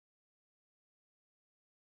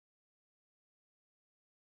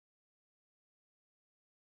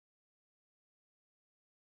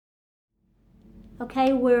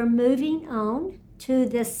Okay, we're moving on to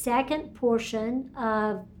the second portion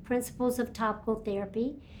of Principles of Topical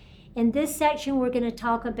Therapy. In this section, we're going to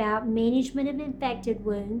talk about management of infected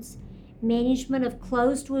wounds, management of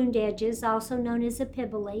closed wound edges, also known as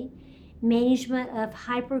epiboly, management of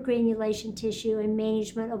hypergranulation tissue, and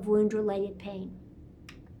management of wound-related pain.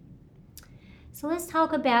 So let's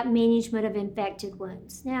talk about management of infected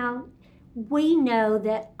wounds. Now, we know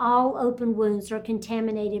that all open wounds are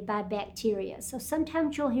contaminated by bacteria. So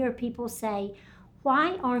sometimes you'll hear people say,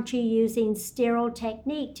 why aren't you using sterile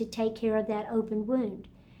technique to take care of that open wound?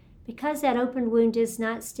 Because that open wound is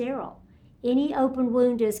not sterile. Any open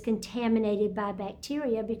wound is contaminated by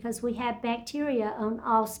bacteria because we have bacteria on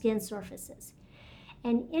all skin surfaces.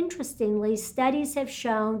 And interestingly, studies have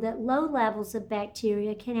shown that low levels of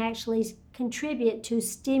bacteria can actually contribute to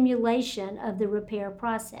stimulation of the repair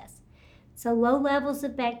process. So low levels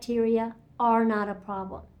of bacteria are not a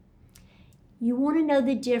problem. You want to know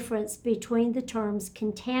the difference between the terms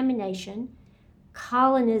contamination,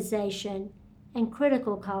 colonization, and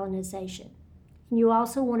critical colonization. And you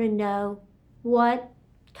also want to know what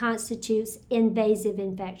constitutes invasive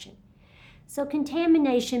infection. So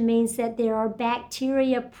contamination means that there are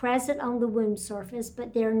bacteria present on the wound surface,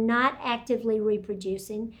 but they're not actively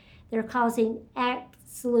reproducing. They're causing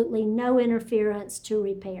absolutely no interference to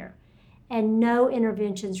repair, and no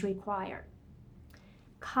interventions required.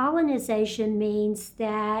 Colonization means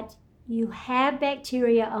that you have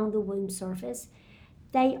bacteria on the wound surface.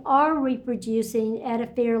 They are reproducing at a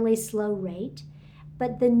fairly slow rate,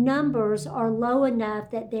 but the numbers are low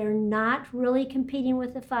enough that they're not really competing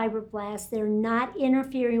with the fibroblasts. They're not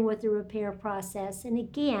interfering with the repair process, and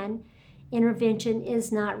again, intervention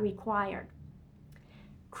is not required.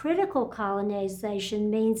 Critical colonization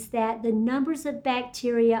means that the numbers of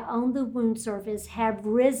bacteria on the wound surface have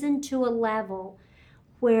risen to a level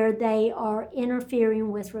where they are interfering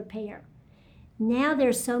with repair. Now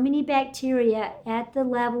there's so many bacteria at the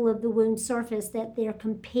level of the wound surface that they're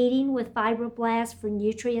competing with fibroblasts for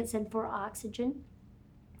nutrients and for oxygen.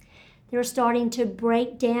 They're starting to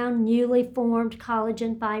break down newly formed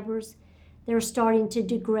collagen fibers. They're starting to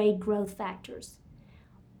degrade growth factors.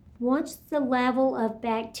 Once the level of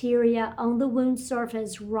bacteria on the wound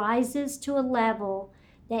surface rises to a level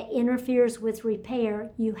that interferes with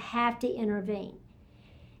repair, you have to intervene.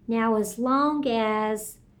 Now, as long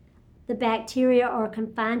as the bacteria are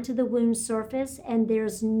confined to the wound surface and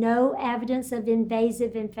there's no evidence of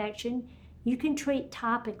invasive infection, you can treat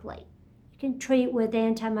topically. You can treat with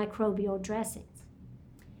antimicrobial dressings.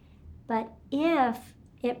 But if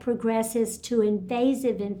it progresses to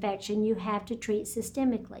invasive infection, you have to treat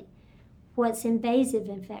systemically. What's invasive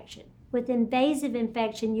infection? With invasive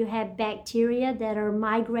infection, you have bacteria that are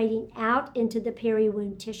migrating out into the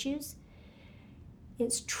peri-wound tissues.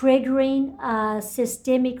 It's triggering a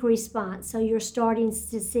systemic response. So you're starting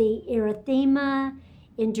to see erythema,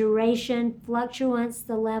 induration, fluctuance,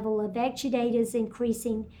 the level of exudate is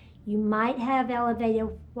increasing. You might have elevated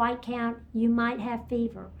white count, you might have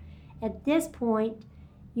fever. At this point,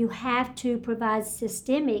 you have to provide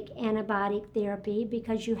systemic antibiotic therapy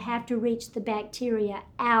because you have to reach the bacteria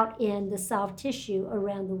out in the soft tissue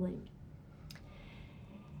around the wound.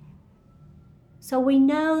 So we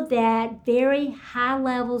know that very high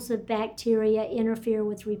levels of bacteria interfere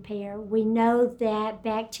with repair. We know that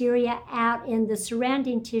bacteria out in the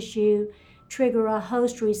surrounding tissue trigger a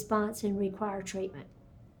host response and require treatment.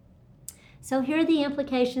 So here are the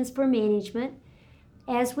implications for management.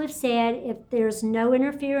 As we've said, if there's no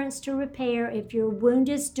interference to repair, if your wound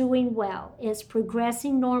is doing well, it's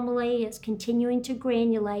progressing normally, it's continuing to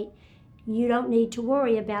granulate, you don't need to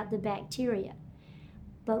worry about the bacteria.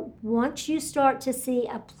 But once you start to see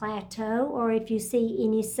a plateau, or if you see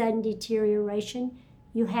any sudden deterioration,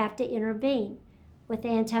 you have to intervene with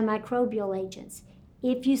antimicrobial agents.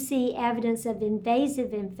 If you see evidence of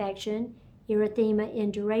invasive infection, erythema,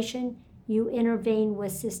 induration, you intervene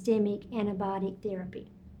with systemic antibiotic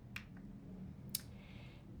therapy.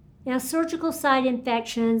 Now, surgical site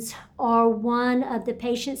infections are one of the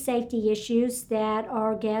patient safety issues that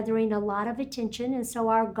are gathering a lot of attention, and so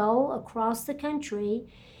our goal across the country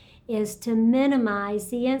is to minimize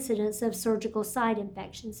the incidence of surgical site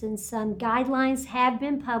infections. And some guidelines have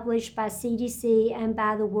been published by CDC and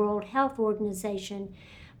by the World Health Organization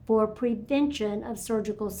for prevention of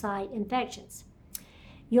surgical site infections.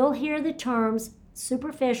 You'll hear the terms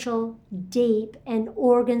superficial, deep, and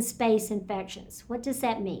organ space infections. What does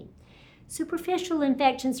that mean? Superficial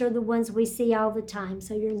infections are the ones we see all the time.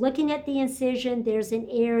 So you're looking at the incision, there's an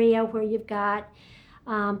area where you've got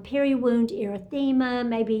peri-wound erythema,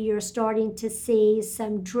 maybe you're starting to see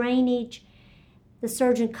some drainage. The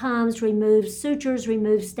surgeon comes, removes sutures,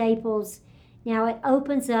 removes staples. Now it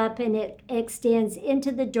opens up and it extends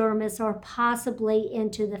into the dermis or possibly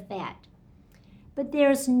into the fat. But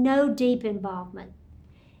there's no deep involvement.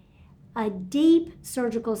 A deep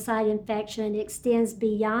surgical site infection extends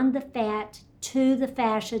beyond the fat to the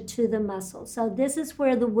fascia to the muscle. So this is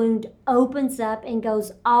where the wound opens up and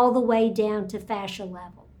goes all the way down to fascia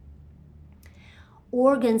level.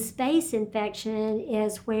 Organ space infection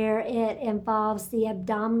is where it involves the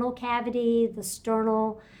abdominal cavity, the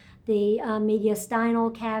sternal, the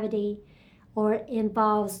mediastinal cavity, or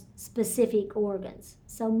involves specific organs.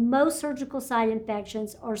 So most surgical site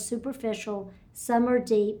infections are superficial, some are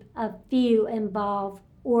deep, a few involve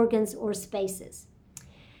organs or spaces.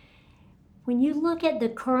 When you look at the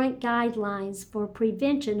current guidelines for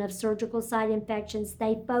prevention of surgical site infections,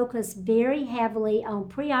 they focus very heavily on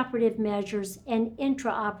preoperative measures and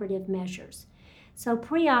intraoperative measures. So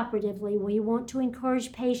preoperatively, we want to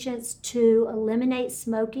encourage patients to eliminate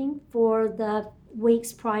smoking for the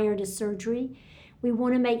weeks prior to surgery. We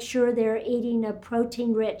want to make sure they're eating a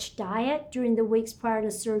protein-rich diet during the weeks prior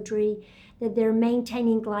to surgery, that they're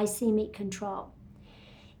maintaining glycemic control.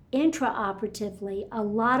 Intraoperatively, a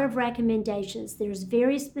lot of recommendations. There's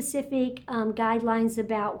very specific guidelines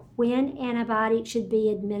about when antibiotics should be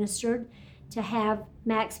administered to have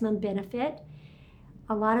maximum benefit.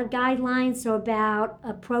 A lot of guidelines are about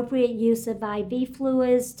appropriate use of IV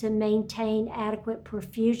fluids to maintain adequate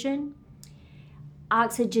perfusion,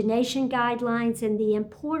 oxygenation guidelines, and the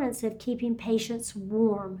importance of keeping patients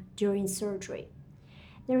warm during surgery.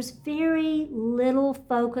 There's very little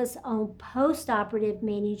focus on post-operative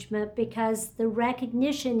management because the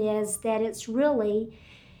recognition is that it's really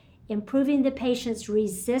improving the patient's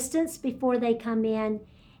resistance before they come in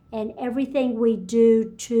and everything we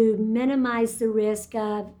do to minimize the risk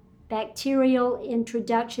of bacterial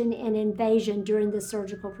introduction and invasion during the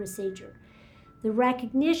surgical procedure. The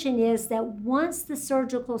recognition is that once the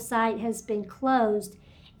surgical site has been closed,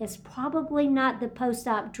 it's probably not the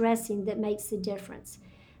post-op dressing that makes the difference.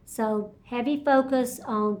 So heavy focus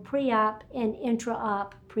on pre-op and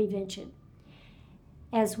intra-op prevention.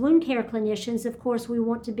 As wound care clinicians, of course, we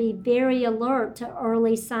want to be very alert to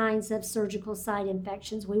early signs of surgical site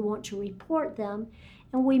infections. We want to report them,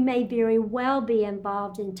 and we may very well be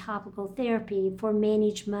involved in topical therapy for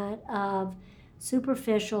management of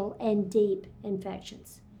superficial and deep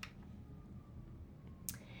infections.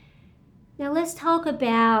 Now let's talk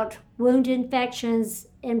about wound infections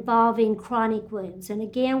involving chronic wounds. And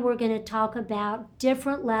again, we're going to talk about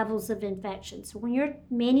different levels of infection. So when you're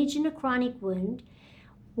managing a chronic wound,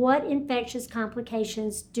 what infectious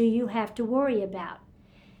complications do you have to worry about?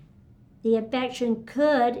 The infection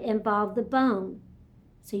could involve the bone.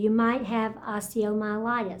 So you might have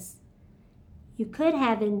osteomyelitis. You could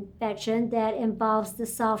have infection that involves the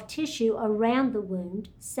soft tissue around the wound,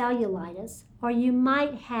 cellulitis, or you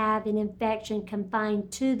might have an infection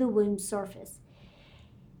confined to the wound surface.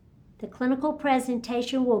 The clinical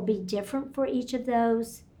presentation will be different for each of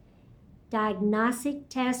those. Diagnostic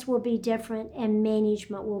tests will be different and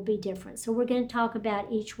management will be different. So we're going to talk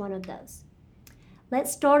about each one of those.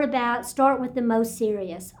 Let's start with the most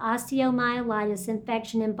serious, osteomyelitis,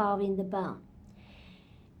 infection involving the bone.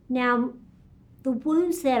 Now, the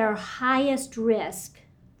wounds that are highest risk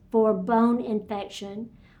for bone infection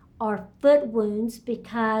are foot wounds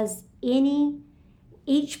because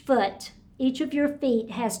each of your feet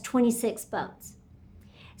has 26 bones.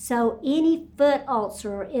 So any foot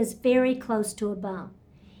ulcer is very close to a bone.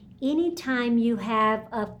 Anytime you have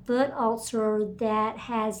a foot ulcer that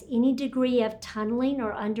has any degree of tunneling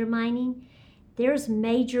or undermining, there's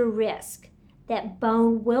major risk that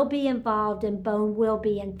bone will be involved and bone will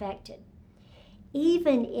be infected.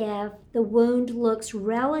 Even if the wound looks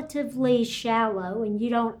relatively shallow and you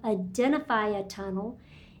don't identify a tunnel,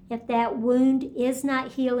 if that wound is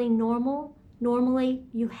not healing normally,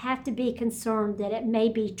 you have to be concerned that it may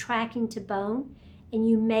be tracking to bone and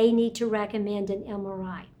you may need to recommend an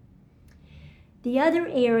MRI. The other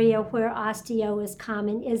area where osteo is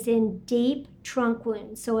common is in deep trunk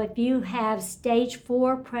wounds. So if you have stage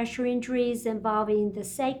 4 pressure injuries involving the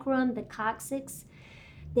sacrum, the coccyx,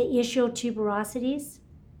 the ischial tuberosities,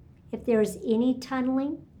 if there's any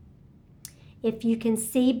tunneling, if you can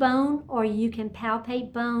see bone or you can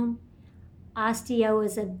palpate bone, osteo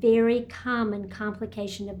is a very common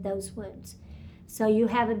complication of those wounds. So you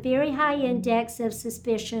have a very high index of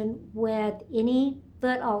suspicion with any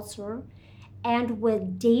foot ulcer and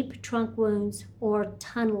with deep trunk wounds or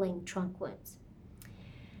tunneling trunk wounds.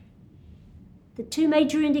 The two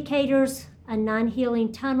major indicators, a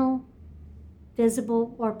non-healing tunnel,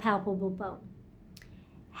 visible or palpable bone.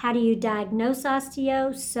 How do you diagnose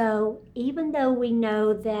osteo? So even though we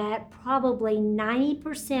know that probably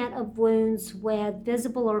 90% of wounds with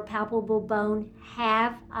visible or palpable bone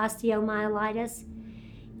have osteomyelitis,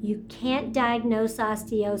 you can't diagnose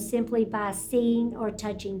osteo simply by seeing or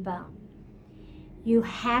touching bone. You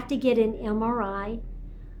have to get an MRI,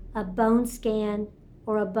 a bone scan,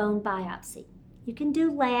 or a bone biopsy. You can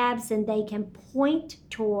do labs and they can point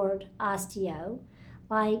toward osteo,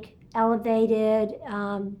 like elevated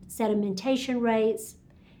sedimentation rates,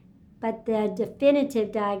 but the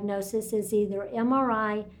definitive diagnosis is either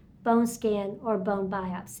MRI, bone scan, or bone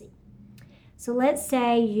biopsy. So let's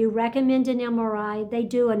say you recommend an MRI, they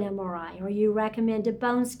do an MRI, or you recommend a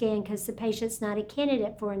bone scan because the patient's not a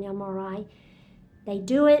candidate for an MRI. They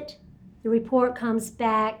do it, the report comes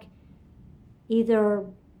back either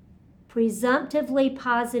presumptively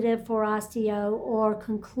positive for osteo or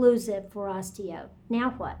conclusive for osteo.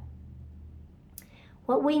 Now what?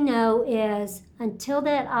 What we know is until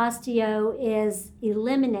that osteo is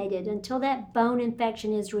eliminated, until that bone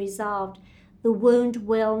infection is resolved, the wound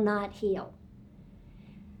will not heal.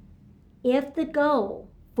 If the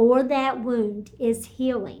goal for that wound is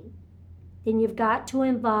healing, then you've got to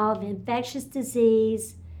involve infectious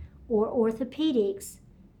disease or orthopedics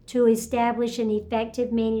to establish an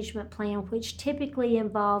effective management plan, which typically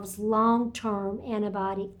involves long-term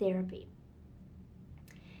antibiotic therapy.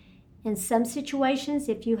 In some situations,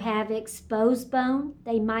 if you have exposed bone,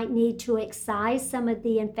 they might need to excise some of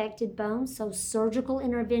the infected bone, so surgical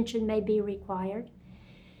intervention may be required.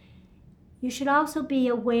 You should also be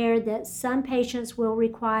aware that some patients will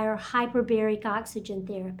require hyperbaric oxygen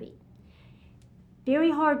therapy. Very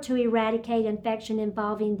hard to eradicate infection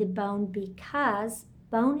involving the bone because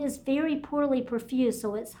bone is very poorly perfused,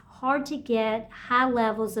 so it's hard to get high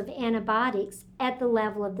levels of antibiotics at the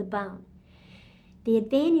level of the bone. The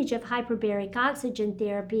advantage of hyperbaric oxygen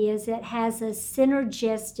therapy is it has a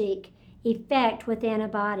synergistic effect with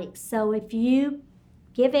antibiotics. So if you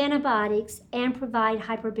give antibiotics and provide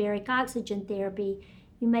hyperbaric oxygen therapy,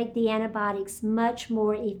 you make the antibiotics much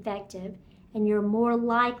more effective and you're more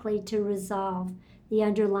likely to resolve the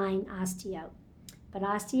underlying osteo. But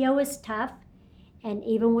osteo is tough, and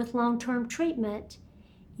even with long-term treatment,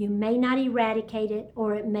 you may not eradicate it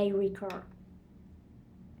or it may recur.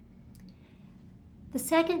 The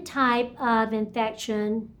second type of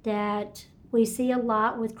infection that we see a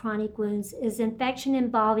lot with chronic wounds is infection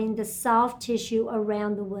involving the soft tissue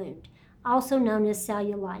around the wound, also known as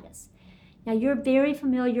cellulitis. Now, you're very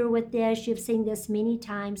familiar with this. You've seen this many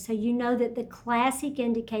times, so you know that the classic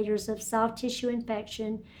indicators of soft tissue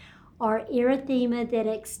infection are erythema that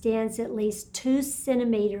extends at least 2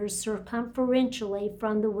 centimeters circumferentially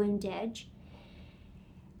from the wound edge,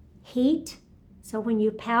 heat, so when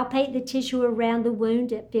you palpate the tissue around the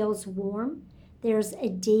wound, it feels warm. There's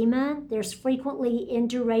edema. There's frequently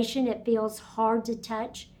induration. It feels hard to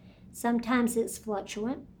touch. Sometimes it's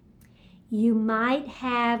fluctuant. You might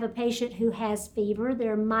have a patient who has fever.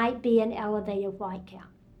 There might be an elevated white count.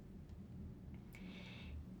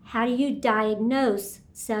 How do you diagnose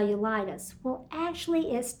cellulitis? Well,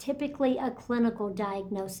 actually, it's typically a clinical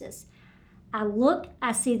diagnosis. I look,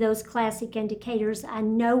 I see those classic indicators. I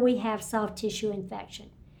know we have soft tissue infection.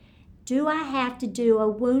 Do I have to do a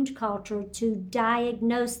wound culture to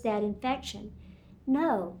diagnose that infection?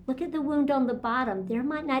 No. Look at the wound on the bottom. There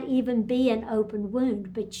might not even be an open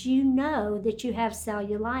wound, but you know that you have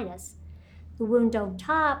cellulitis. The wound on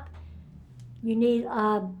top, you need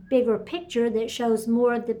a bigger picture that shows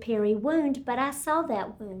more of the peri-wound, but I saw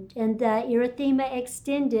that wound. And the erythema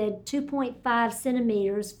extended 2.5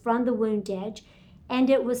 centimeters from the wound edge,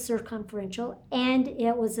 and it was circumferential, and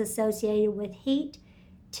it was associated with heat,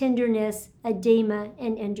 tenderness, edema,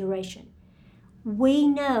 and induration. We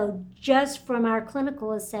know just from our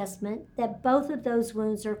clinical assessment that both of those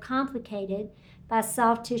wounds are complicated by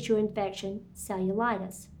soft tissue infection,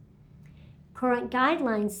 cellulitis. Current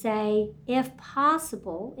guidelines say, if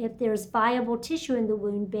possible, if there's viable tissue in the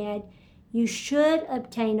wound bed, you should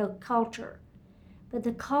obtain a culture. But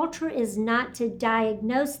the culture is not to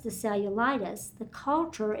diagnose the cellulitis. The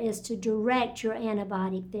culture is to direct your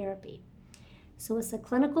antibiotic therapy. So it's a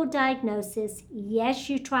clinical diagnosis.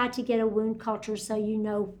 Yes, you try to get a wound culture so you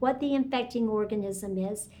know what the infecting organism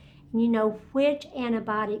is, and you know which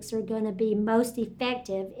antibiotics are going to be most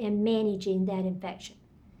effective in managing that infection.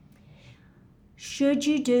 Should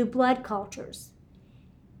you do blood cultures?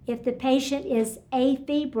 If the patient is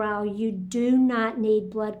afebrile, you do not need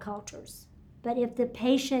blood cultures. But if the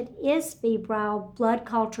patient is febrile, blood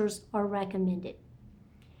cultures are recommended.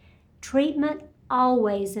 Treatment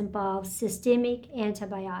always involves systemic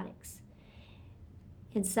antibiotics.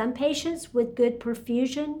 In some patients with good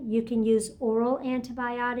perfusion, you can use oral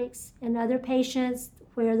antibiotics. In other patients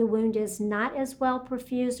where the wound is not as well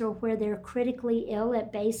perfused or where they're critically ill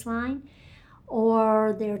at baseline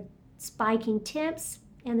or they're spiking temps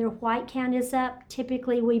and their white count is up,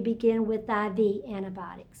 typically we begin with IV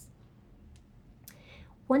antibiotics.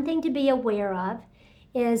 One thing to be aware of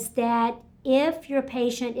is that if your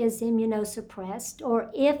patient is immunosuppressed or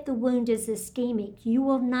if the wound is ischemic, you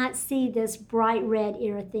will not see this bright red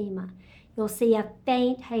erythema. You'll see a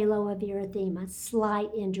faint halo of erythema, slight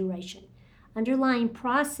induration. Underlying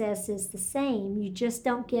process is the same. You just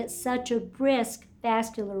don't get such a brisk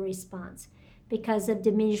vascular response because of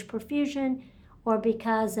diminished perfusion or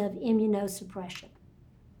because of immunosuppression.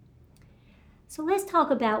 So let's talk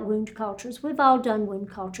about wound cultures. We've all done wound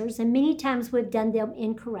cultures, and many times we've done them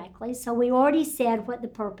incorrectly. So we already said what the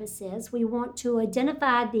purpose is. We want to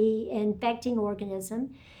identify the infecting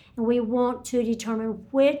organism, and we want to determine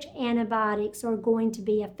which antibiotics are going to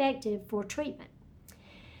be effective for treatment.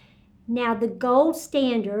 Now, the gold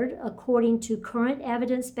standard, according to current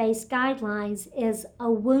evidence-based guidelines, is a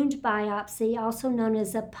wound biopsy, also known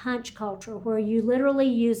as a punch culture, where you literally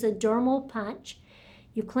use a dermal punch.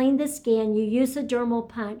 You clean the skin, you use a dermal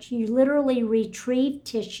punch, you literally retrieve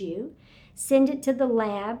tissue, send it to the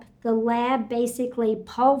lab. The lab basically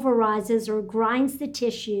pulverizes or grinds the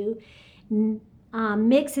tissue,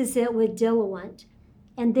 mixes it with diluent,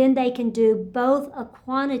 and then they can do both a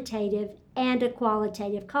quantitative and a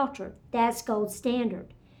qualitative culture. That's gold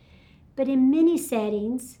standard. But in many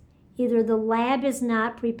settings, either the lab is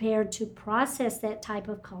not prepared to process that type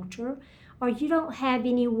of culture, or you don't have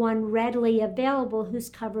anyone readily available who's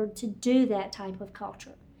covered to do that type of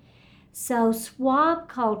culture. So swab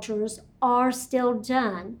cultures are still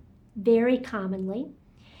done very commonly,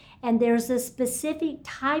 and there's a specific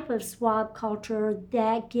type of swab culture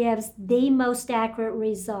that gives the most accurate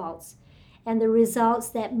results and the results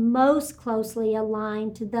that most closely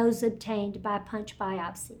align to those obtained by punch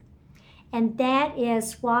biopsy. And that is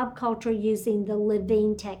swab culture using the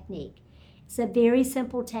Levine technique. It's a very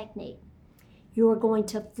simple technique. You are going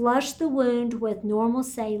to flush the wound with normal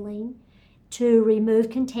saline to remove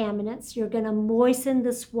contaminants. You're going to moisten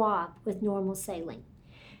the swab with normal saline.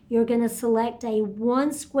 You're going to select a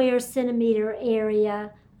 1 square centimeter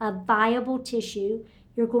area of viable tissue.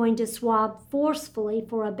 You're going to swab forcefully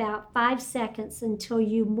for about 5 seconds until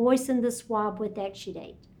you moisten the swab with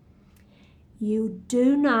exudate. You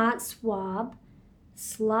do not swab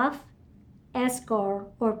slough, eschar,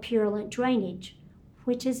 or purulent drainage,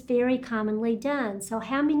 which is very commonly done. So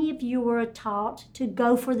how many of you were taught to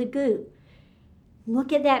go for the goo?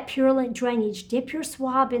 Look at that purulent drainage. Dip your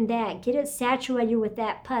swab in that. Get it saturated with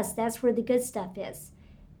that pus. That's where the good stuff is.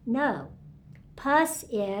 No. Pus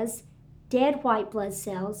is dead white blood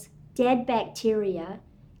cells, dead bacteria,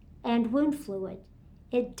 and wound fluid.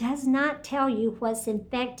 It does not tell you what's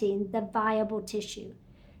infecting the viable tissue.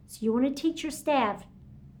 So you want to teach your staff,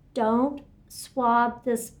 don't swab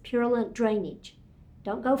this purulent drainage.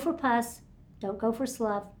 Don't go for pus, don't go for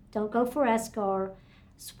slough, don't go for eschar.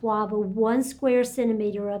 Swab a 1 square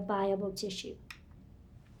centimeter of viable tissue.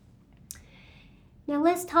 Now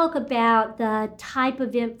let's talk about the type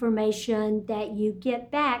of information that you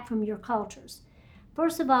get back from your cultures.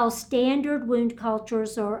 First of all, standard wound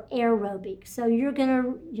cultures are aerobic. So you're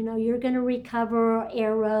gonna recover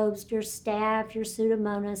aerobes, your staph, your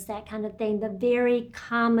Pseudomonas, that kind of thing, the very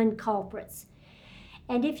common culprits.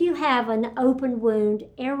 And if you have an open wound,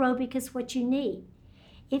 aerobic is what you need.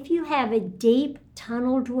 If you have a deep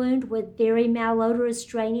tunneled wound with very malodorous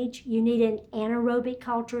drainage, you need an anaerobic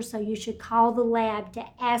culture, so you should call the lab to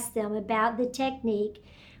ask them about the technique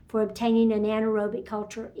for obtaining an anaerobic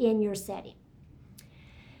culture in your setting.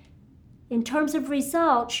 In terms of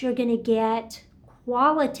results, you're going to get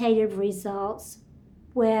qualitative results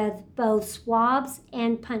with both swabs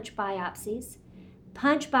and punch biopsies.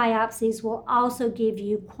 Punch biopsies will also give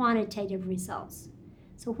you quantitative results.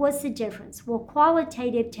 So what's the difference? Well,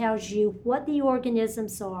 qualitative tells you what the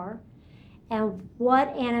organisms are and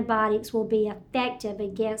what antibiotics will be effective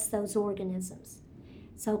against those organisms.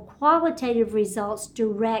 So qualitative results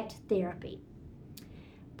direct therapy.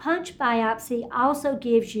 Punch biopsy also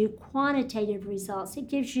gives you quantitative results. It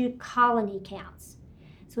gives you colony counts.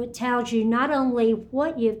 So it tells you not only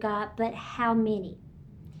what you've got, but how many.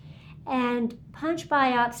 And punch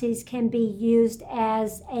biopsies can be used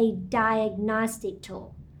as a diagnostic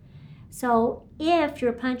tool. So if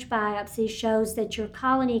your punch biopsy shows that your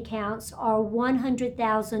colony counts are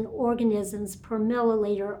 100,000 organisms per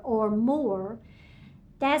milliliter or more,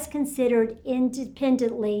 that's considered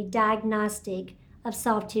independently diagnostic of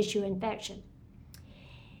soft tissue infection.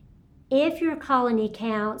 If your colony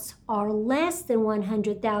counts are less than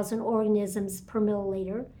 100,000 organisms per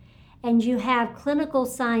milliliter, and you have clinical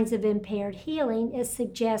signs of impaired healing, it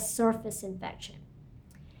suggests surface infection.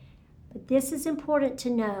 But this is important to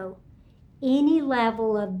know. Any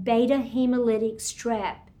level of beta hemolytic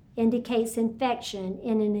strep indicates infection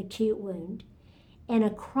in an acute wound. In a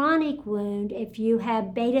chronic wound, if you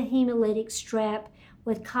have beta hemolytic strep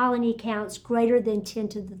with colony counts greater than 10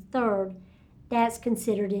 to the third, that's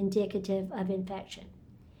considered indicative of infection.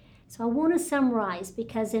 So I want to summarize,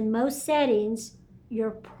 because in most settings,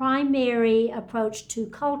 your primary approach to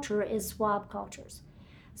culture is swab cultures.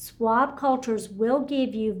 Swab cultures will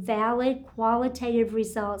give you valid qualitative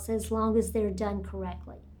results as long as they're done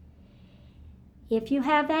correctly. If you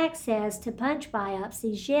have access to punch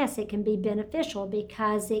biopsies, yes, it can be beneficial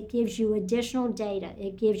because it gives you additional data.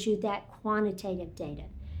 It gives you that quantitative data.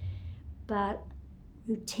 But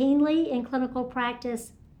routinely in clinical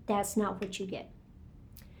practice, that's not what you get.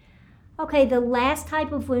 Okay, the last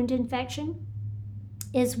type of wound infection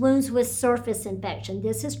is wounds with surface infection.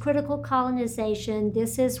 This is critical colonization.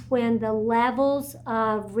 This is when the levels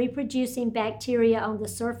of reproducing bacteria on the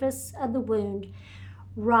surface of the wound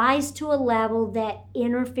rise to a level that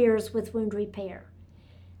interferes with wound repair.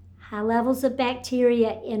 High levels of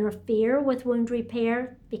bacteria interfere with wound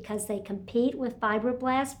repair because they compete with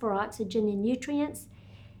fibroblasts for oxygen and nutrients.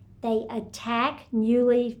 They attack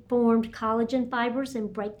newly formed collagen fibers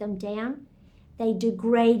and break them down. They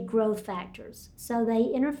degrade growth factors. So they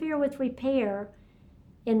interfere with repair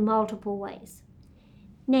in multiple ways.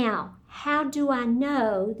 Now, how do I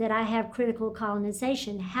know that I have critical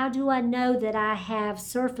colonization? How do I know that I have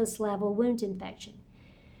surface level wound infection?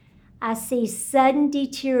 I see sudden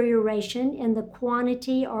deterioration in the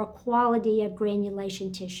quantity or quality of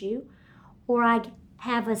granulation tissue, or I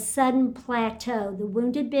have a sudden plateau. The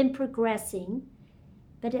wound had been progressing,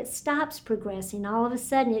 but it stops progressing. All of a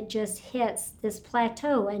sudden, it just hits this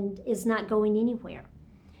plateau and is not going anywhere.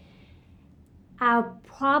 I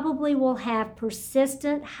probably will have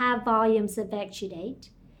persistent high volumes of exudate.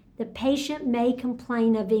 The patient may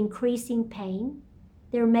complain of increasing pain.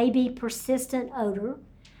 There may be persistent odor.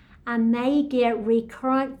 I may get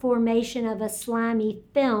recurrent formation of a slimy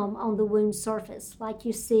film on the wound surface, like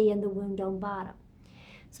you see in the wound on bottom.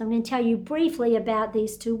 So I'm going to tell you briefly about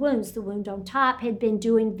these two wounds. The wound on top had been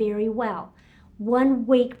doing very well. 1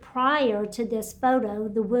 week prior to this photo,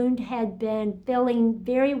 the wound had been filling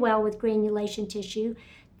very well with granulation tissue.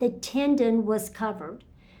 The tendon was covered.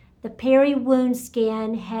 The peri-wound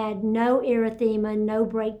skin had no erythema, no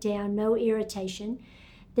breakdown, no irritation.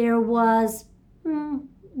 There was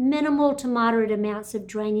minimal to moderate amounts of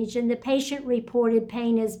drainage, and the patient reported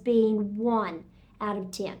pain as being 1 out of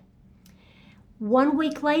 10. 1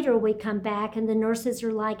 week later, we come back and the nurses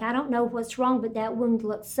are like, I don't know what's wrong, but that wound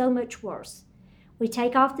looks so much worse. We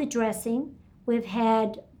take off the dressing. We've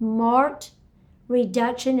had marked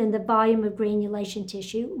reduction in the volume of granulation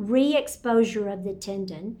tissue, re-exposure of the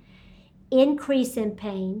tendon, increase in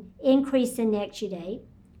pain, increase in exudate.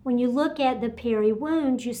 When you look at the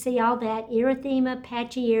peri-wound, you see all that erythema,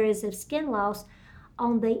 patchy areas of skin loss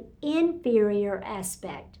on the inferior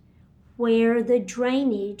aspect, where the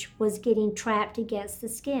drainage was getting trapped against the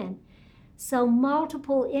skin. So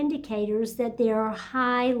multiple indicators that there are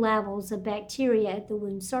high levels of bacteria at the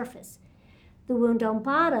wound surface. The wound on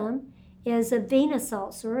bottom is a venous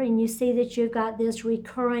ulcer, and you see that you've got this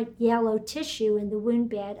recurrent yellow tissue in the wound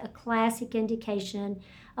bed, a classic indication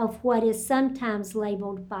of what is sometimes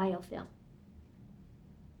labeled biofilm.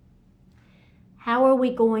 How are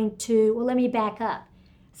we going to, well, let me back up.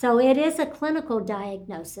 So it is a clinical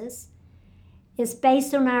diagnosis. It's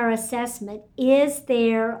based on our assessment. Is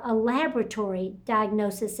there a laboratory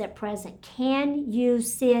diagnosis at present? Can you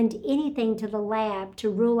send anything to the lab to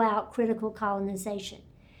rule out critical colonization?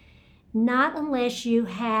 Not unless you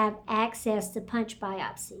have access to punch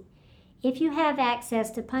biopsy. If you have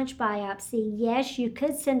access to punch biopsy, yes, you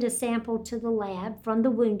could send a sample to the lab from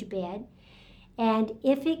the wound bed, and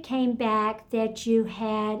if it came back that you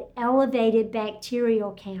had elevated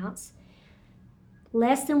bacterial counts,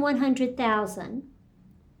 less than 100,000,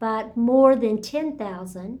 but more than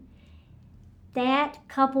 10,000, that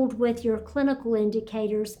coupled with your clinical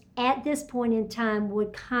indicators at this point in time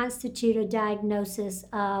would constitute a diagnosis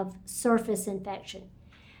of surface infection.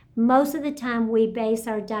 Most of the time we base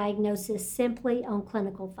our diagnosis simply on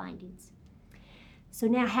clinical findings. So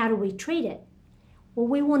now how do we treat it? Well,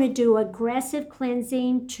 we want to do aggressive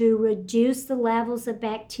cleansing to reduce the levels of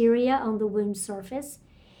bacteria on the wound surface.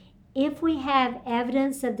 If we have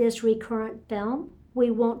evidence of this recurrent film,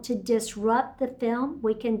 we want to disrupt the film.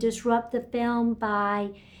 We can disrupt the film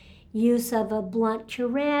by use of a blunt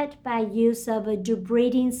curette, by use of a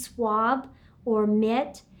debriding swab or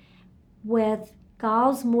mitt with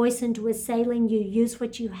gauze moistened with saline. You use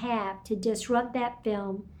what you have to disrupt that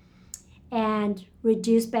film and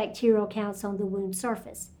reduce bacterial counts on the wound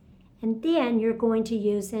surface. And then you're going to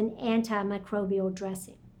use an antimicrobial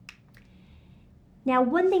dressing. Now,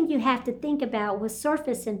 one thing you have to think about with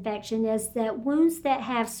surface infection is that wounds that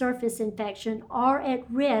have surface infection are at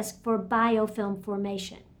risk for biofilm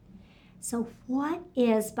formation. So what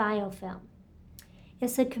is biofilm?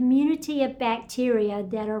 It's a community of bacteria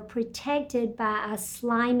that are protected by a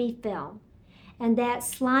slimy film. And that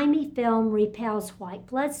slimy film repels white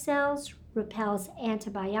blood cells, repels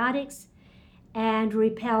antibiotics, and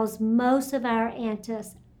repels most of our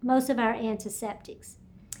antiseptics.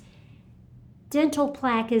 Dental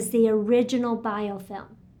plaque is the original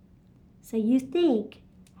biofilm. So you think,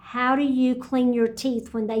 how do you clean your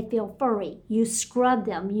teeth when they feel furry? You scrub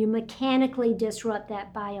them. You mechanically disrupt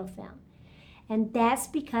that biofilm. And that's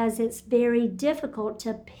because it's very difficult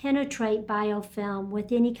to penetrate biofilm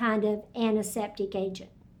with any kind of antiseptic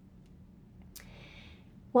agent.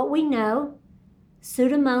 What we know,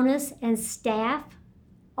 Pseudomonas and staph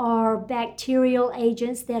are bacterial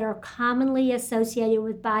agents that are commonly associated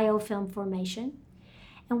with biofilm formation.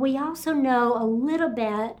 And we also know a little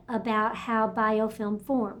bit about how biofilm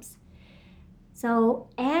forms. So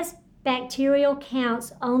as bacterial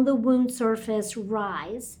counts on the wound surface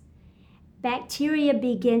rise, bacteria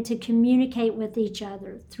begin to communicate with each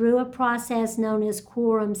other through a process known as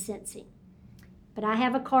quorum sensing. But I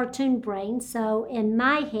have a cartoon brain, so in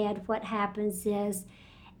my head what happens is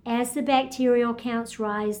as the bacterial counts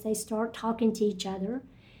rise, they start talking to each other.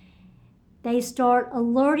 They start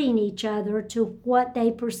alerting each other to what they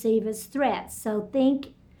perceive as threats. So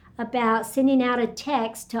think about sending out a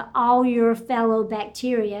text to all your fellow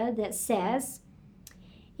bacteria that says,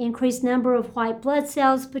 increased number of white blood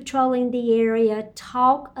cells patrolling the area,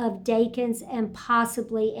 talk of Dakins and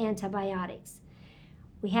possibly antibiotics.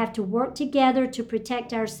 We have to work together to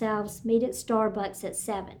protect ourselves, meet at Starbucks at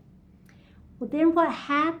 7. Well, then what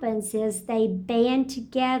happens is they band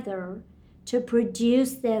together to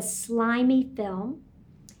produce this slimy film.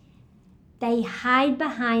 They hide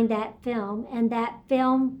behind that film, and that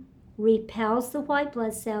film repels the white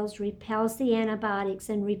blood cells, repels the antibiotics,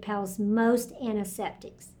 and repels most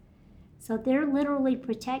antiseptics. So they're literally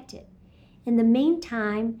protected. In the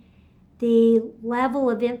meantime, the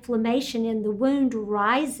level of inflammation in the wound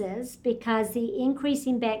rises because the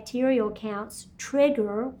increasing bacterial counts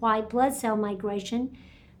trigger white blood cell migration,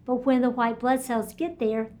 but when the white blood cells get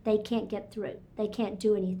there, they can't get through. They can't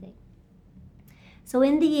do anything. So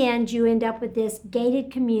in the end, you end up with this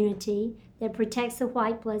gated community that protects the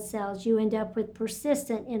white blood cells. You end up with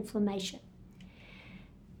persistent inflammation.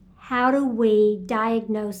 How do we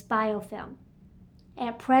diagnose biofilm?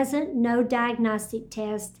 At present, no diagnostic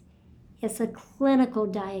test. It's a clinical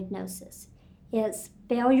diagnosis. It's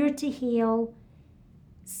failure to heal,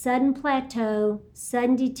 sudden plateau,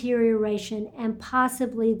 sudden deterioration, and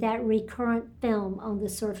possibly that recurrent film on the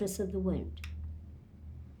surface of the wound.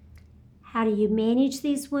 How do you manage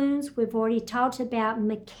these wounds? We've already talked about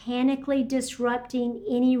mechanically disrupting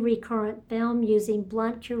any recurrent film using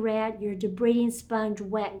blunt curette, your debriding sponge,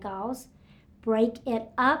 wet gauze. Break it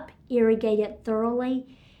up, irrigate it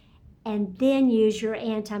thoroughly, and then use your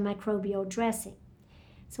antimicrobial dressing.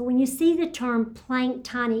 So when you see the term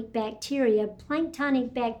planktonic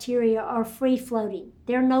bacteria are free-floating.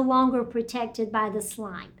 They're no longer protected by the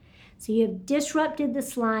slime. So you've disrupted the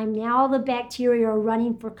slime. Now all the bacteria are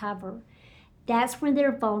running for cover. That's when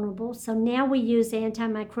they're vulnerable. So now we use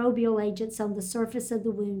antimicrobial agents on the surface of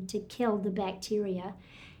the wound to kill the bacteria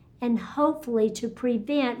and hopefully to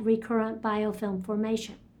prevent recurrent biofilm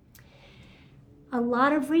formation. A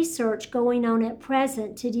lot of research going on at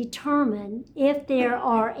present to determine if there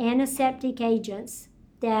are antiseptic agents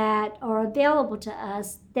that are available to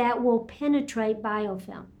us that will penetrate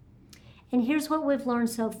biofilm. And here's what we've learned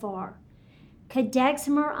so far.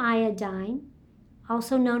 Cadexamer iodine,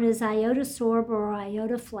 also known as iodosorb or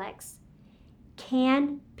iodoflex,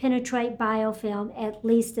 can penetrate biofilm, at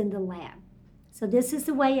least in the lab. So this is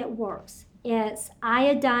the way it works. It's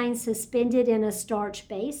iodine suspended in a starch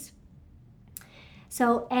base.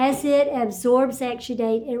 So as it absorbs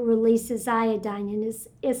exudate, it releases iodine, and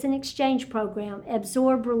it's an exchange program.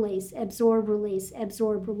 Absorb, release, absorb, release,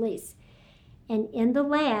 absorb, release. And in the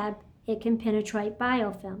lab, it can penetrate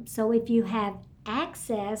biofilm. So if you have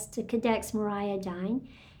access to cadexamer iodine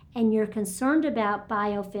and you're concerned about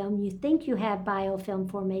biofilm, you think you have biofilm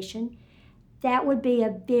formation, that would be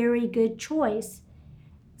a very good choice.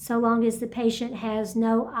 so long as the patient has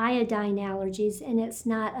no iodine allergies and it's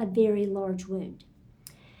not a very large wound.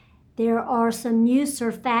 There are some new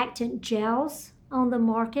surfactant gels on the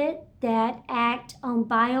market that act on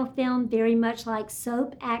biofilm very much like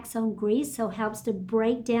soap acts on grease, so helps to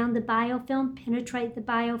break down the biofilm, penetrate the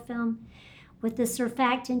biofilm. With the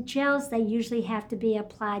surfactant gels, they usually have to be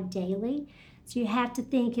applied daily. So you have to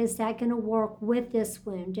think, is that going to work with this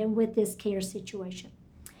wound and with this care situation?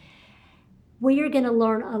 We are going to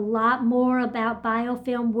learn a lot more about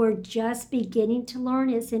biofilm. We're just beginning to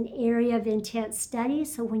learn. It's an area of intense study.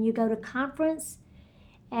 So when you go to conference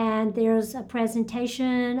and there's a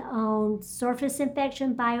presentation on surface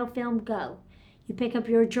infection, biofilm, go. You pick up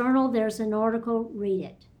your journal, there's an article, read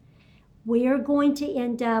it. We are going to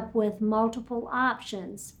end up with multiple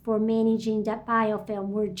options for managing that biofilm.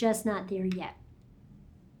 We're just not there yet.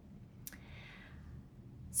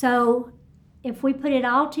 So if we put it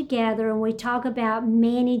all together and we talk about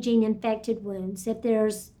managing infected wounds, if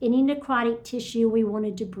there's any necrotic tissue we want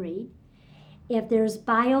to debride, if there's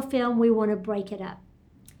biofilm, we want to break it up.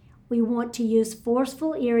 We want to use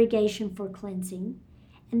forceful irrigation for cleansing,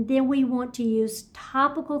 and then we want to use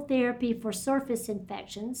topical therapy for surface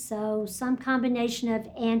infections, so some combination of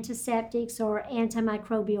antiseptics or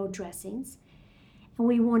antimicrobial dressings. And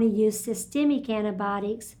we want to use systemic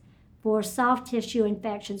antibiotics for soft tissue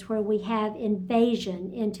infections where we have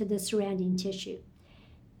invasion into the surrounding tissue.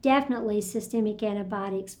 Definitely systemic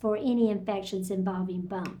antibiotics for any infections involving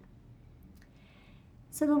bone.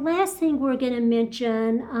 So the last thing we're going to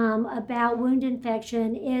mention about wound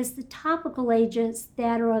infection is the topical agents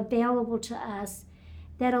that are available to us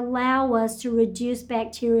that allow us to reduce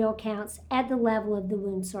bacterial counts at the level of the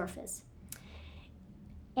wound surface.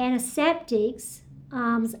 Antiseptics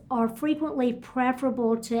are frequently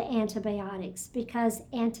preferable to antibiotics because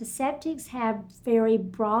antiseptics have very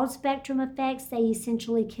broad spectrum effects. They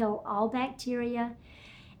essentially kill all bacteria,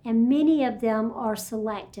 and many of them are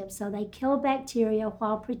selective, so they kill bacteria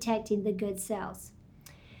while protecting the good cells.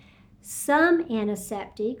 Some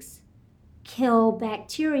antiseptics kill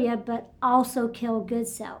bacteria but also kill good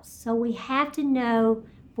cells. So we have to know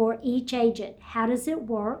for each agent, how does it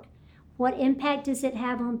work? What impact does it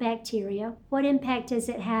have on bacteria? What impact does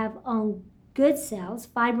it have on good cells,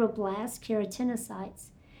 fibroblasts, keratinocytes?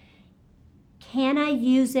 Can I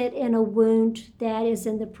use it in a wound that is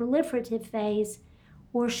in the proliferative phase,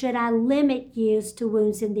 or should I limit use to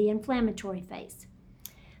wounds in the inflammatory phase?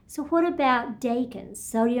 So what about Dakin's,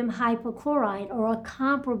 sodium hypochlorite, or a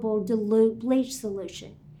comparable dilute bleach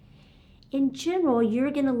solution? In general,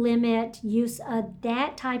 you're going to limit use of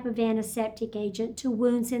that type of antiseptic agent to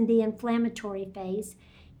wounds in the inflammatory phase.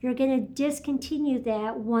 You're going to discontinue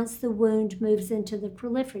that once the wound moves into the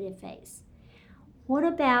proliferative phase. What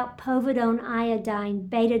about povidone iodine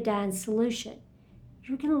betadine solution?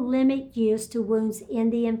 You're going to limit use to wounds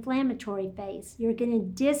in the inflammatory phase. You're going to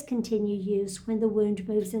discontinue use when the wound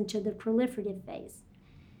moves into the proliferative phase.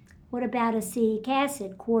 What about acetic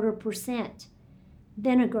acid, 0.25%?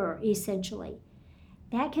 Vinegar, essentially.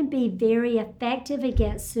 That can be very effective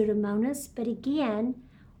against Pseudomonas, but again,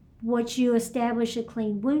 once you establish a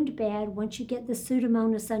clean wound bed, once you get the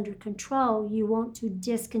Pseudomonas under control, you want to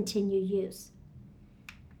discontinue use.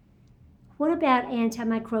 What about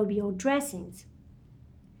antimicrobial dressings?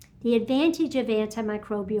 The advantage of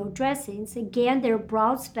antimicrobial dressings, again, they're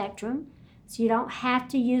broad spectrum, so you don't have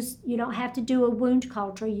to do a wound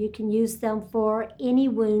culture. You can use them for any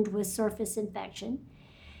wound with surface infection.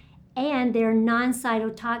 And they're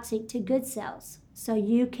non-cytotoxic to good cells. So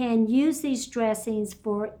you can use these dressings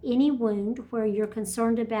for any wound where you're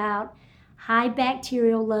concerned about high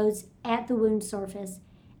bacterial loads at the wound surface,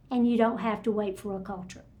 and you don't have to wait for a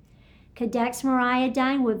culture. Cadexmer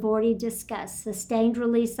iodine, we've already discussed. Sustained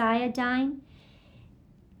release iodine,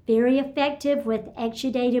 very effective with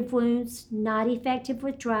exudative wounds, not effective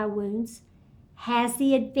with dry wounds. Has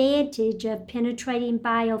the advantage of penetrating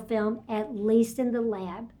biofilm, at least in the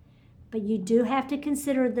lab. But you do have to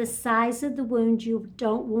consider the size of the wound. You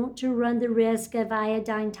don't want to run the risk of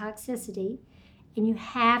iodine toxicity. And you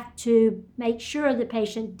have to make sure the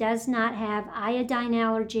patient does not have iodine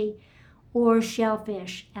allergy or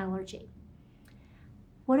shellfish allergy.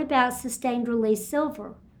 What about sustained release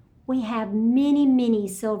silver? We have many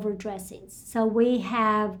silver dressings. So we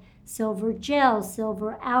have silver gel,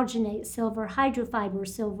 silver alginate, silver hydrofiber,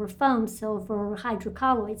 silver foam, silver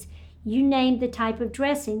hydrocolloids. You name the type of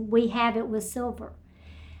dressing, we have it with silver.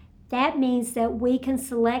 That means that we can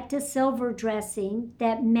select a silver dressing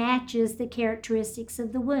that matches the characteristics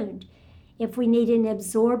of the wound. If we need an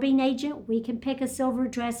absorbing agent, we can pick a silver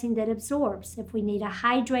dressing that absorbs. If we need a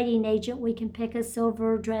hydrating agent, we can pick a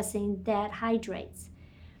silver dressing that hydrates.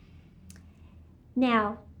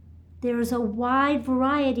 Now, there's a wide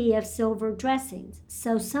variety of silver dressings.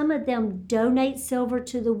 So some of them donate silver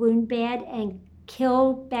to the wound bed and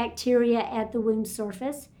kill bacteria at the wound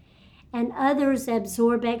surface, and others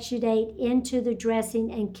absorb exudate into the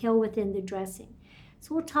dressing and kill within the dressing.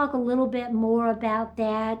 So we'll talk a little bit more about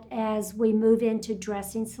that as we move into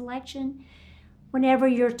dressing selection. Whenever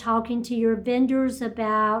you're talking to your vendors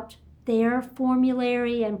about their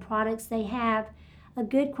formulary and products they have, a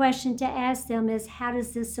good question to ask them is, how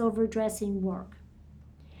does this silver dressing work?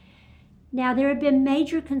 Now, there have been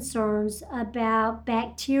major concerns about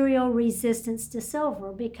bacterial resistance to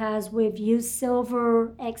silver because we've used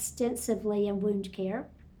silver extensively in wound care.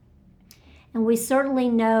 And we certainly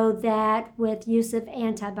know that with use of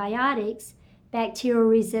antibiotics, bacterial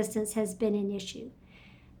resistance has been an issue.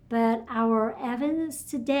 But our evidence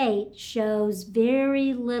to date shows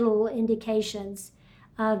very little indications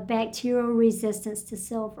of bacterial resistance to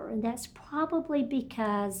silver. And that's probably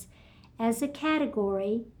because, as a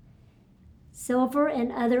category, silver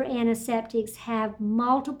and other antiseptics have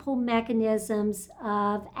multiple mechanisms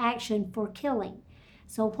of action for killing.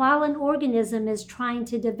 So while an organism is trying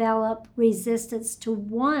to develop resistance to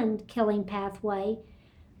one killing pathway,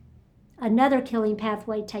 another killing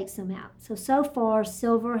pathway takes them out. So far,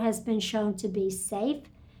 silver has been shown to be safe,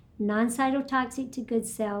 non-cytotoxic to good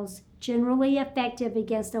cells, generally effective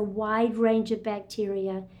against a wide range of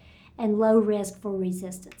bacteria, and low risk for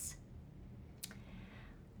resistance.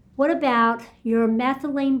 What about your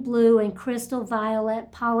methylene blue and crystal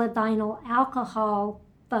violet polyvinyl alcohol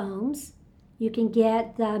foams? You can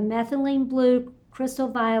get the methylene blue, crystal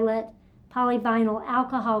violet, polyvinyl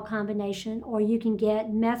alcohol combination, or you can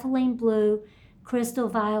get methylene blue, crystal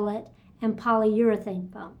violet, and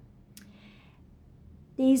polyurethane foam.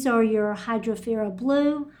 These are your Hydrophera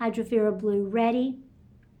Blue Ready,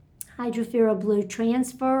 Hydrophera Blue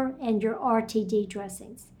Transfer, and your RTD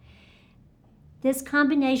dressings. This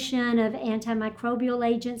combination of antimicrobial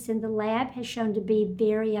agents in the lab has shown to be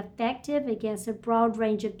very effective against a broad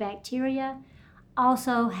range of bacteria,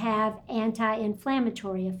 also have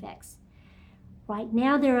anti-inflammatory effects. Right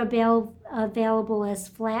now they're available as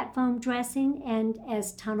flat foam dressing and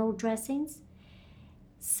as tunnel dressings.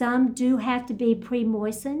 Some do have to be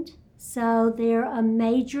pre-moistened, so they're a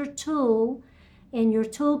major tool in your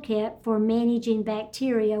toolkit for managing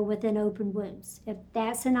bacteria within open wounds. If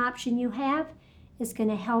that's an option you have, it's going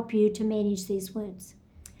to help you to manage these wounds.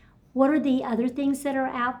 What are the other things that are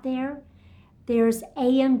out there? There's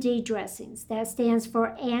AMD dressings. That stands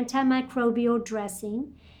for antimicrobial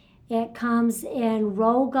dressing. It comes in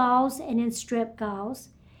roll galls and in strip galls.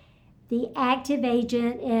 The active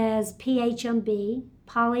agent is PHMB,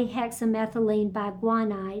 polyhexamethylene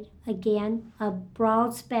biguanide, again, a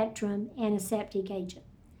broad spectrum antiseptic agent.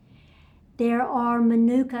 There are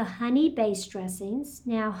Manuka honey-based dressings.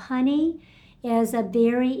 Now, honey is a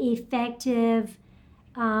very effective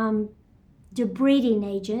debriding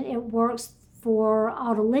agent. It works for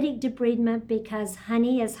autolytic debridement because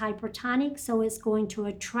honey is hypertonic, so it's going to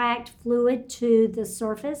attract fluid to the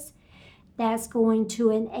surface. That's going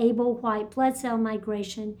to enable white blood cell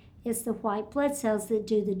migration. It's the white blood cells that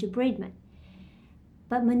do the debridement.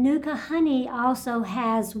 But Manuka honey also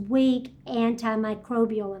has weak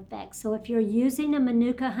antimicrobial effects. So if you're using a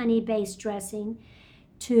Manuka honey-based dressing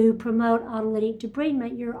to promote autolytic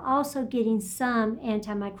debridement, you're also getting some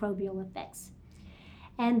antimicrobial effects.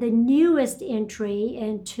 And the newest entry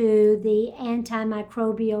into the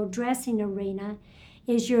antimicrobial dressing arena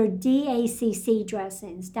is your DACC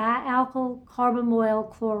dressings, dialkyl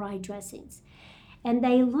carbamoyl chloride dressings. And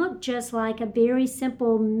they look just like a very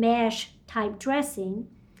simple mesh type dressing,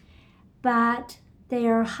 but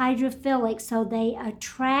they're hydrophilic, so they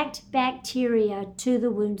attract bacteria to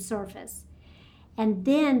the wound surface. And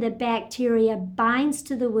then the bacteria binds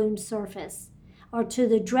to the wound surface, or to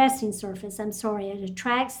the dressing surface, it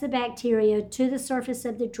attracts the bacteria to the surface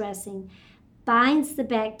of the dressing, binds the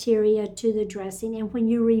bacteria to the dressing, and when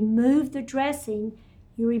you remove the dressing,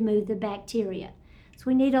 you remove the bacteria. So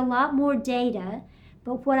we need a lot more data,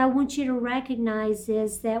 but what I want you to recognize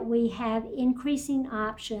is that we have increasing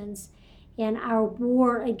options in our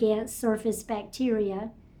war against surface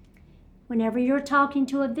bacteria. Whenever you're talking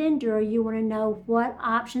to a vendor, you want to know what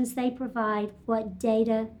options they provide, what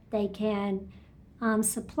data they can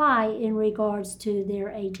supply in regards to their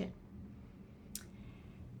agent.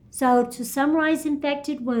 So to summarize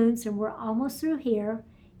infected wounds, and we're almost through here,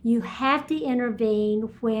 you have to intervene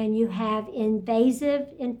when you have invasive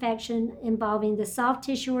infection involving the soft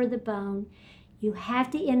tissue or the bone. You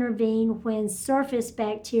have to intervene when surface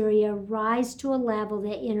bacteria rise to a level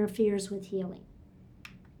that interferes with healing.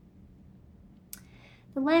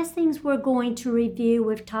 The last things we're going to review,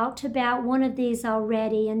 we've talked about one of these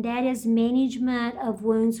already, and that is management of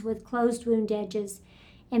wounds with closed wound edges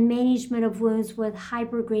and management of wounds with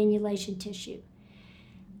hypergranulation tissue.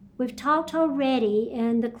 We've talked already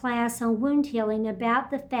in the class on wound healing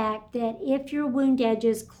about the fact that if your wound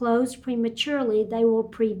edges close prematurely, they will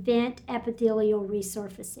prevent epithelial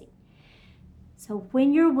resurfacing. So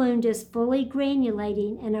when your wound is fully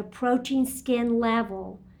granulating and approaching skin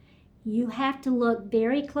level, you have to look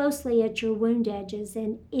very closely at your wound edges,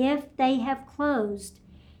 and if they have closed,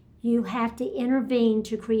 you have to intervene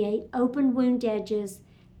to create open wound edges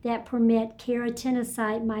that permit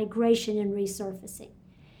keratinocyte migration and resurfacing.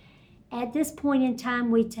 At this point in time,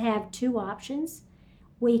 we have two options.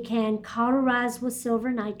 We can cauterize with silver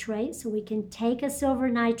nitrate, so we can take a silver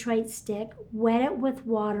nitrate stick, wet it with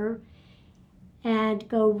water, and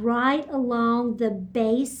go right along the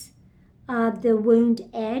base of the wound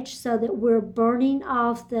edge so that we're burning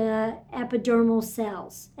off the epidermal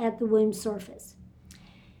cells at the wound surface.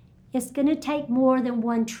 It's going to take more than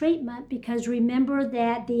one treatment because remember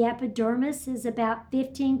that the epidermis is about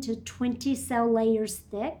 15 to 20 cell layers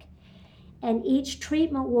thick, and each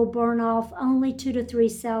treatment will burn off only 2 to 3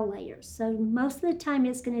 cell layers. So most of the time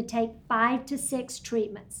it's going to take 5 to 6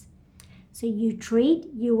 treatments. So you treat,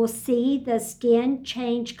 you will see the skin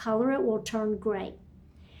change color, it will turn gray.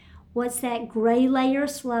 Once that gray layer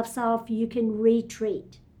sloughs off, you can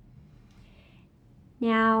retreat.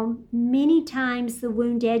 Now, many times the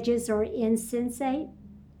wound edges are insensate,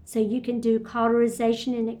 so you can do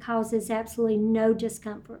cauterization and it causes absolutely no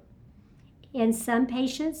discomfort. In some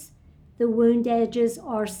patients, the wound edges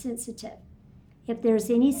are sensitive. If there's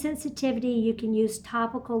any sensitivity, you can use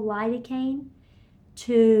topical lidocaine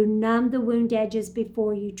to numb the wound edges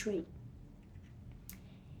before you treat.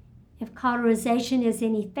 If cauterization is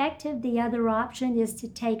ineffective, the other option is to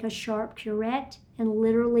take a sharp curette and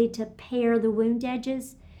literally to pare the wound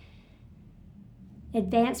edges.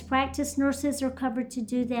 Advanced practice nurses are covered to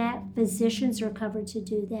do that. Physicians are covered to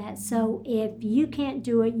do that. So if you can't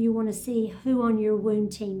do it, you want to see who on your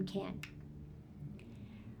wound team can.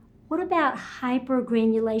 What about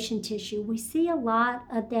hypergranulation tissue? We see a lot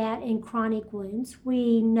of that in chronic wounds.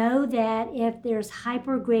 We know that if there's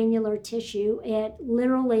hypergranular tissue, it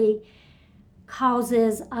literally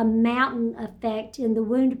causes a mountain effect in the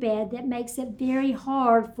wound bed that makes it very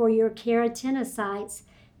hard for your keratinocytes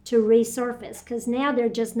to resurface because now they're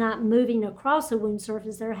just not moving across the wound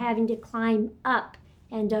surface, they're having to climb up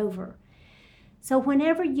and over. So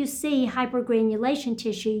whenever you see hypergranulation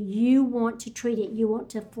tissue, you want to treat it. You want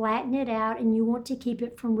to flatten it out and you want to keep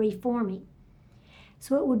it from reforming.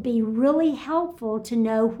 So it would be really helpful to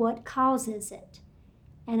know what causes it.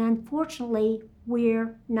 And unfortunately,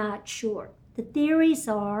 we're not sure. The theories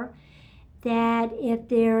are that if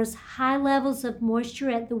there's high levels of moisture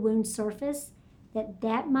at the wound surface,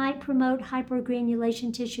 that might promote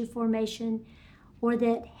hypergranulation tissue formation, or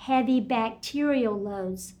that heavy bacterial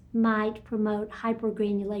loads might promote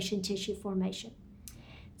hypergranulation tissue formation.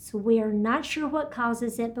 So we are not sure what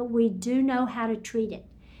causes it, but we do know how to treat it.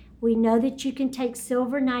 We know that you can take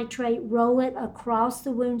silver nitrate, roll it across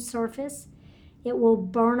the wound surface. It will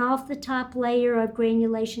burn off the top layer of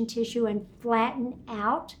granulation tissue and flatten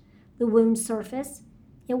out the wound surface.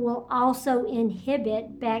 It will also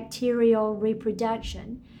inhibit bacterial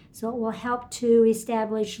reproduction, so it will help to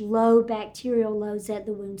establish low bacterial loads at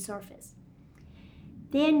the wound surface.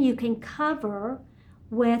 Then you can cover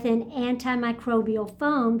with an antimicrobial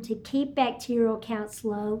foam to keep bacterial counts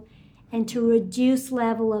low and to reduce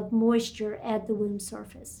level of moisture at the wound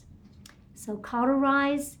surface. So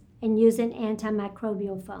cauterize and use an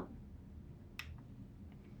antimicrobial foam.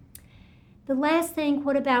 The last thing,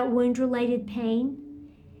 what about wound-related pain?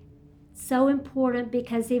 So important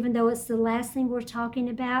because even though it's the last thing we're talking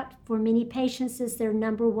about, for many patients it's their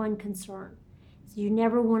number one concern. So you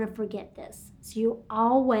never want to forget this. So you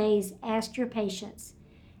always ask your patients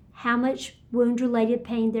how much wound-related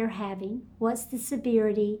pain they're having, what's the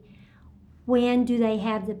severity, when do they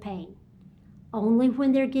have the pain? Only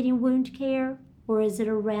when they're getting wound care, or is it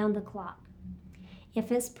around the clock?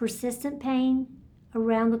 If it's persistent pain,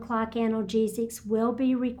 around-the-clock analgesics will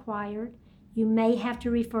be required. You may have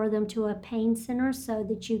to refer them to a pain center so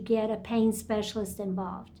that you get a pain specialist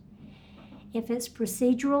involved. If it's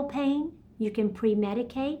procedural pain, you can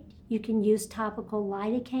pre-medicate. You can use topical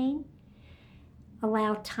lidocaine.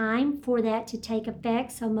 Allow time for that to take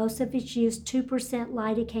effect. So most of it's use 2%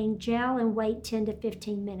 lidocaine gel and wait 10 to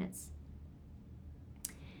 15 minutes.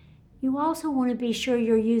 You also want to be sure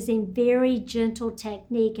you're using very gentle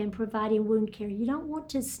technique in providing wound care. You don't want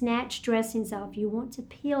to snatch dressings off. You want to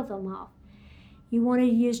peel them off. You want to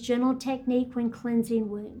use gentle technique when cleansing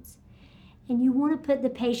wounds. And you want to put the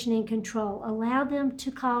patient in control. Allow them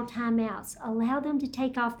to call timeouts. Allow them to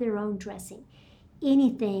take off their own dressing.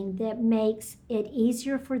 Anything that makes it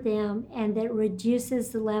easier for them and that reduces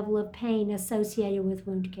the level of pain associated with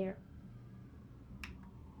wound care.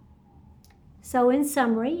 So in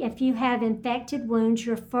summary, if you have infected wounds,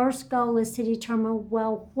 your first goal is to determine,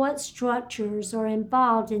 well, what structures are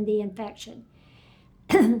involved in the infection.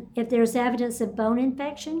 If there's evidence of bone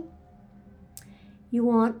infection, you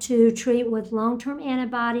want to treat with long-term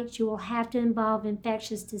antibiotics. You will have to involve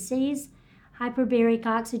infectious disease. Hyperbaric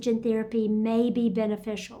oxygen therapy may be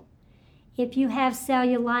beneficial. If you have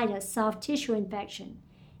cellulitis, soft tissue infection,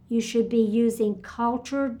 you should be using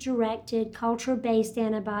culture-directed, culture-based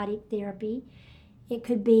antibiotic therapy. It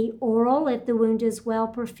could be oral if the wound is well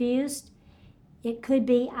perfused. It could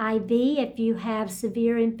be IV if you have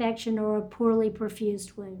severe infection or a poorly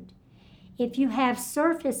perfused wound. If you have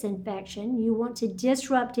surface infection, you want to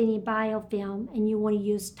disrupt any biofilm and you want to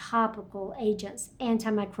use topical agents,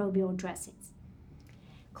 antimicrobial dressings.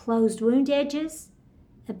 Closed wound edges,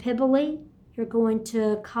 epibole, you're going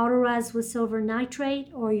to cauterize with silver nitrate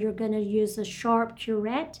or you're going to use a sharp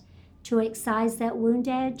curette to excise that wound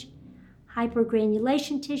edge.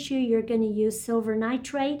 Hypergranulation tissue, you're going to use silver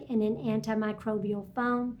nitrate and an antimicrobial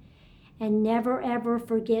foam. And never ever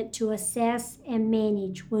forget to assess and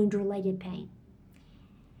manage wound-related pain.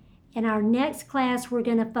 In our next class, we're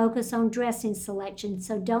going to focus on dressing selection,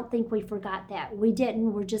 so don't think we forgot that. We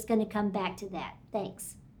didn't. We're just going to come back to that.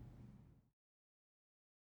 Thanks.